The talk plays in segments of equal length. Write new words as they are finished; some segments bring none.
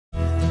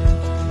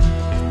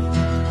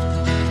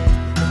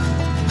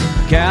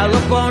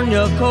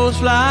California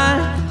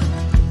coastline,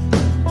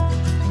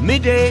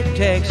 midday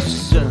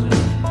Texas sun,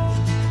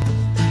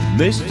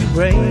 misty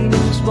rain in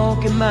the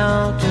Smoky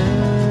Mountains,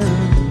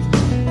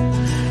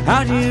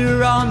 out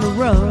here on the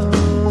run.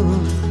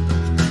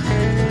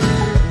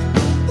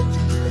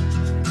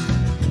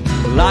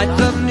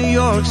 Lights of New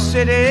York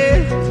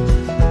City,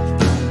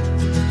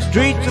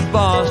 streets of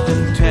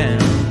Boston town,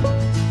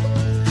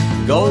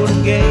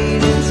 Golden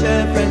Gate in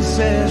San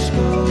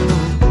Francisco,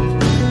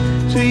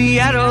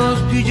 Seattle's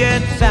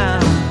Puget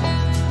Sound.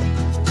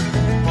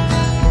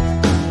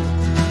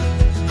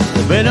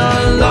 Been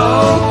a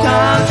long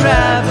time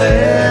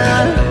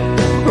traveling,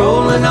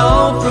 rolling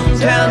on from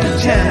town to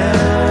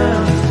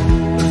town.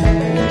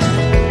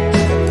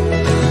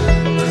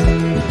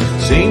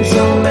 Seen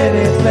so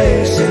many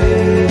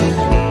places,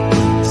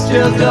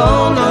 still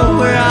don't know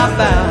where I'm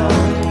bound.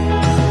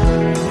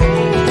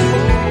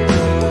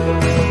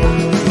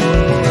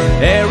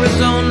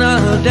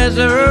 Arizona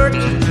desert,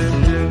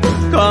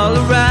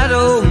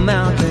 Colorado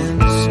mountain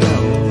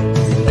snow,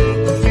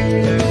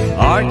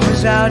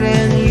 arches out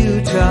in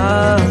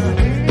Utah,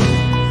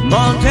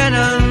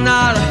 Montana,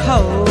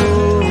 Idaho,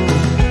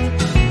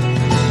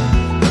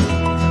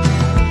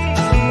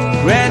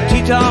 Grand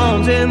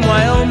Tetons in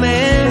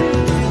Wyoming,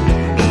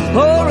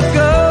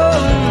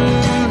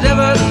 Oregon's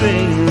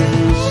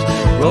evergreens,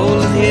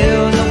 rolling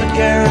hills of the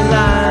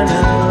Carolinas,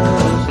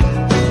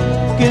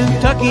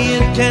 Kentucky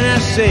and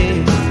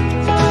Tennessee.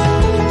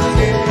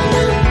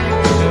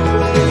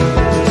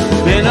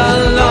 Been a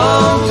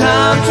long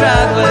time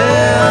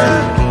traveling,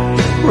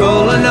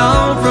 rolling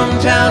on from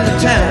town to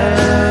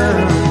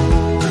town.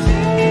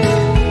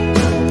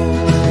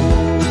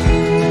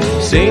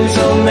 Seen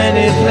so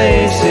many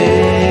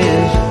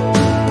places,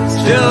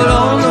 still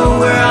don't know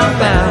where I'm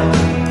bound.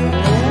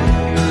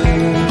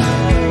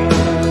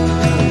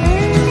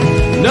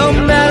 No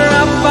matter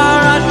how far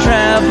I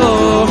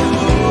travel,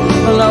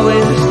 I'll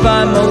always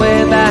find my way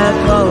back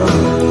home.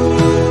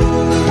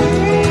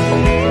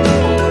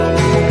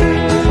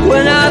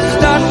 When I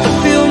start to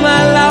feel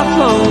my life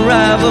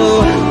unravel,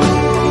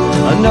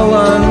 I know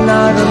I'm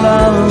not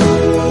alone.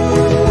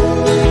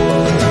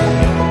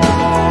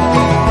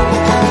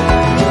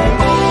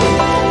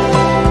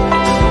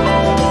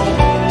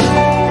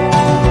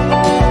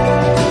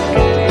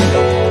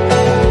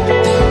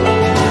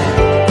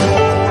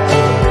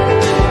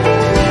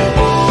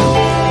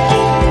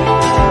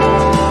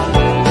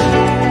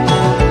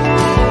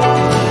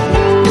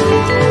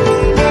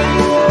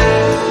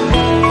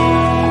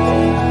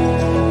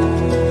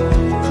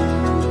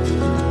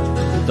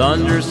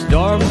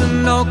 Thunderstorms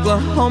in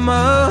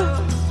Oklahoma,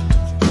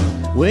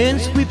 wind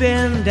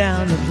sweeping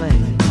down the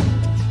plain,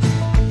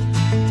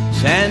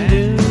 sand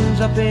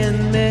dunes up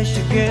in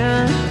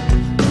Michigan,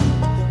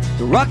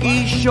 the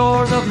rocky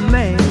shores of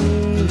Maine,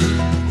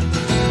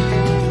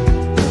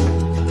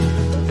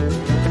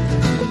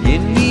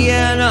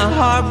 Indiana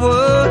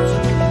hardwoods,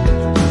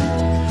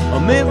 a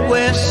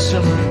Midwest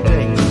summer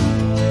day,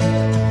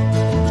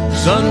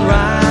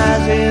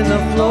 sunrise in the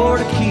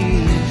Florida Keys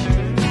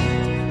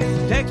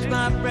takes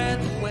my breath